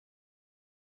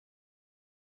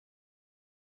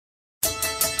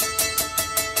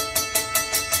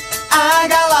I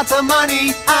got lots of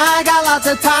money, I got lots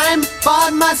of time.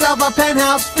 Bought myself a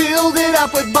penthouse, filled it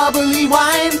up with bubbly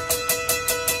wine.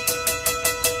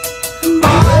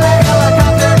 Bought a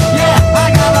helicopter, yeah, I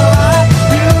got a lot.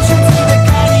 You should see the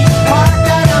caddy parked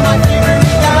out on my favorite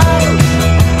yacht.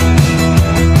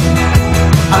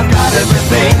 I've got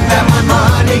everything that my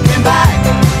money can buy,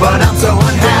 but I'm so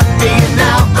unhappy and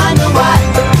now I know why.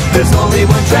 There's only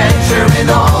one treasure in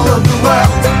all of the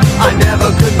world I never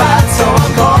could buy, so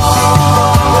I'm calling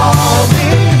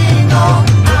all.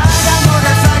 I got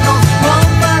motorcycles, one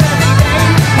for every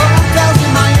day. Hotels in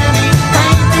Miami,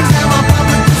 paintings on my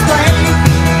public display.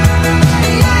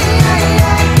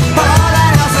 Bought a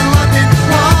house in London,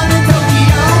 one in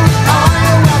Tokyo,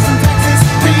 oil wells in Texas,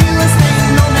 real estate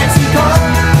in New Mexico.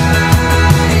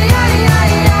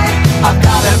 I've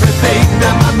got everything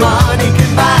that my money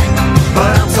can buy,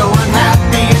 but I'm so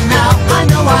unhappy and now I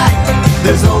know why.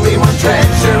 There's only one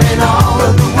treasure in all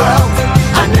of the world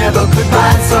I never could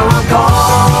buy, so I'm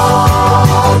calling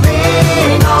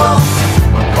all.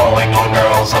 I'm calling all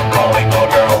girls, I'm calling all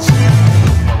girls.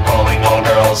 I'm calling all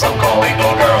girls, I'm calling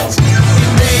all girls.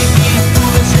 It may be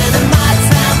foolish and it might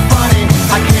sound funny,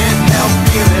 I can't help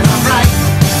feeling I'm right.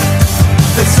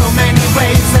 There's so many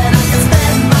ways that I can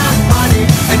spend my money,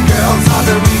 and girls are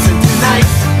the reason tonight.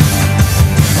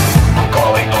 I'm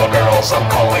calling all girls, I'm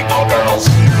calling all